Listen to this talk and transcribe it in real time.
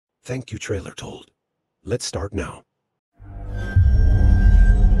Thank you, trailer told. Let's start now.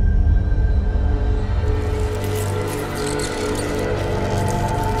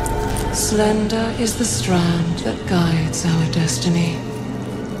 Slender is the strand that guides our destiny,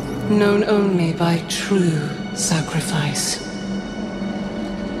 known only by true sacrifice.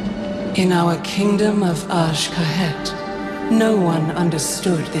 In our kingdom of Azj-Kahet, no one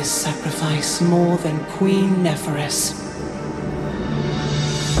understood this sacrifice more than Queen Neferis,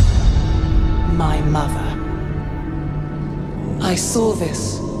 my mother. I saw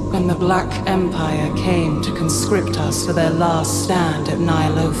this when the Black Empire came to conscript us for their last stand at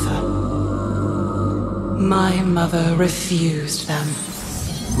Ny'alotha. My mother refused them.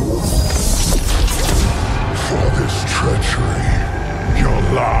 For this treachery, your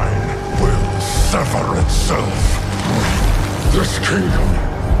line will sever itself. This kingdom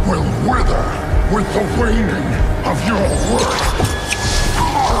will wither with the waning of your worth.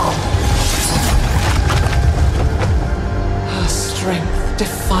 Her strength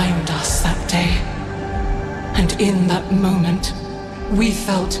defined us that day. And in that moment, we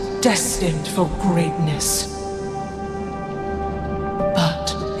felt destined for greatness.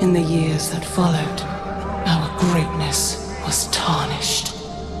 But in the years that followed, our greatness was tarnished.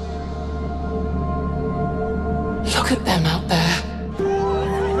 Look at them out there.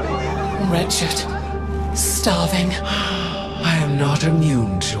 Wretched, starving. I am not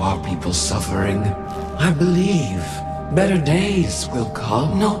immune to our people's suffering. I believe better days will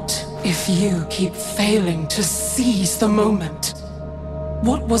come. Not if you keep failing to seize the moment.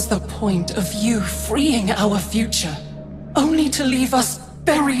 What was the point of you freeing our future, only to leave us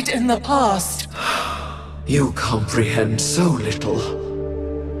buried in the past? You comprehend so little.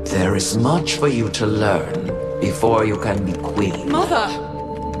 There is much for you to learn before you can be queen. Mother!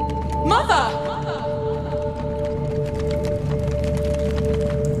 Mother!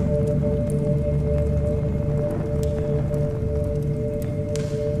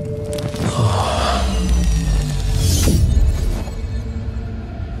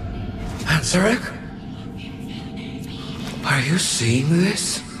 Zarek? Are you seeing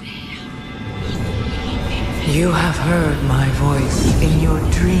this? You have heard my voice in your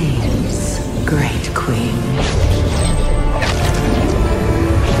dreams, Great Queen.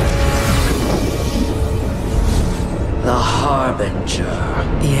 The Harbinger.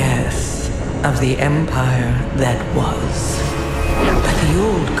 Yes, of the empire that was. But the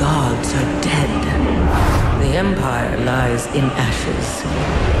old gods are dead. The empire lies in ashes.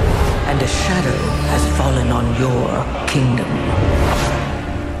 And a shadow has fallen on your kingdom.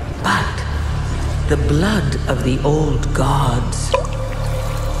 But the blood of the old gods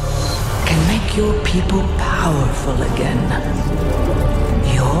can make your people powerful again.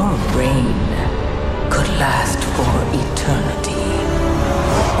 Your reign could last for eternity.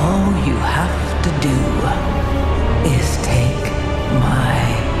 All you have to do is take my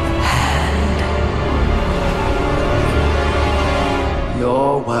hand.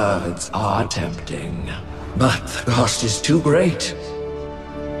 Your words are tempting, but the cost is too great.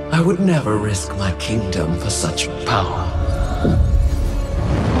 I would never risk my kingdom for such power.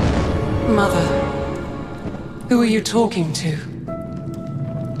 Mother, who are you talking to?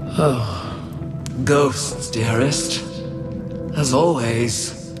 Oh, ghosts, dearest. As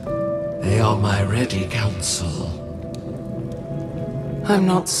always, they are my ready counsel. I'm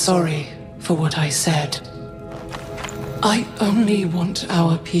not sorry for what I said. I only want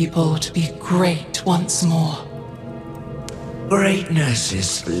our people to be great once more. Greatness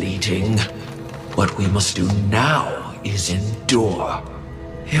is fleeting. What we must do now is endure.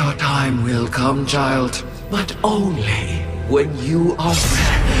 Your time will come, child, but only when you are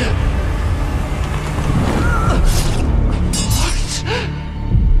ready. What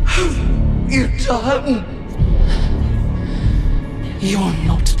have you done? You're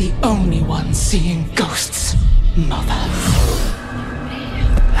not the only one seeing ghosts, Mother.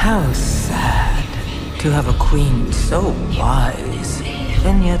 How sad to have a queen so wise,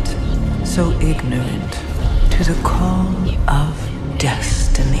 and yet so ignorant to the call of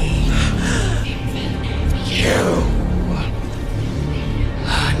destiny. You.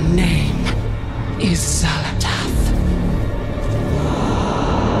 Her name is Xal'atath.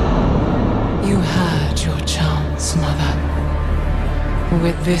 You had your chance, Mother.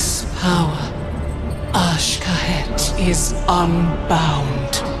 With this power, Azj-Kahet is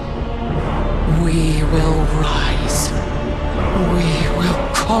unbound. We will rise. We will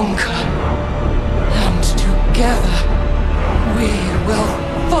conquer. And together, we will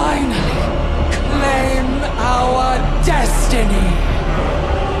finally claim our destiny.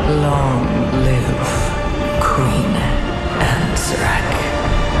 Long live Queen Azrak.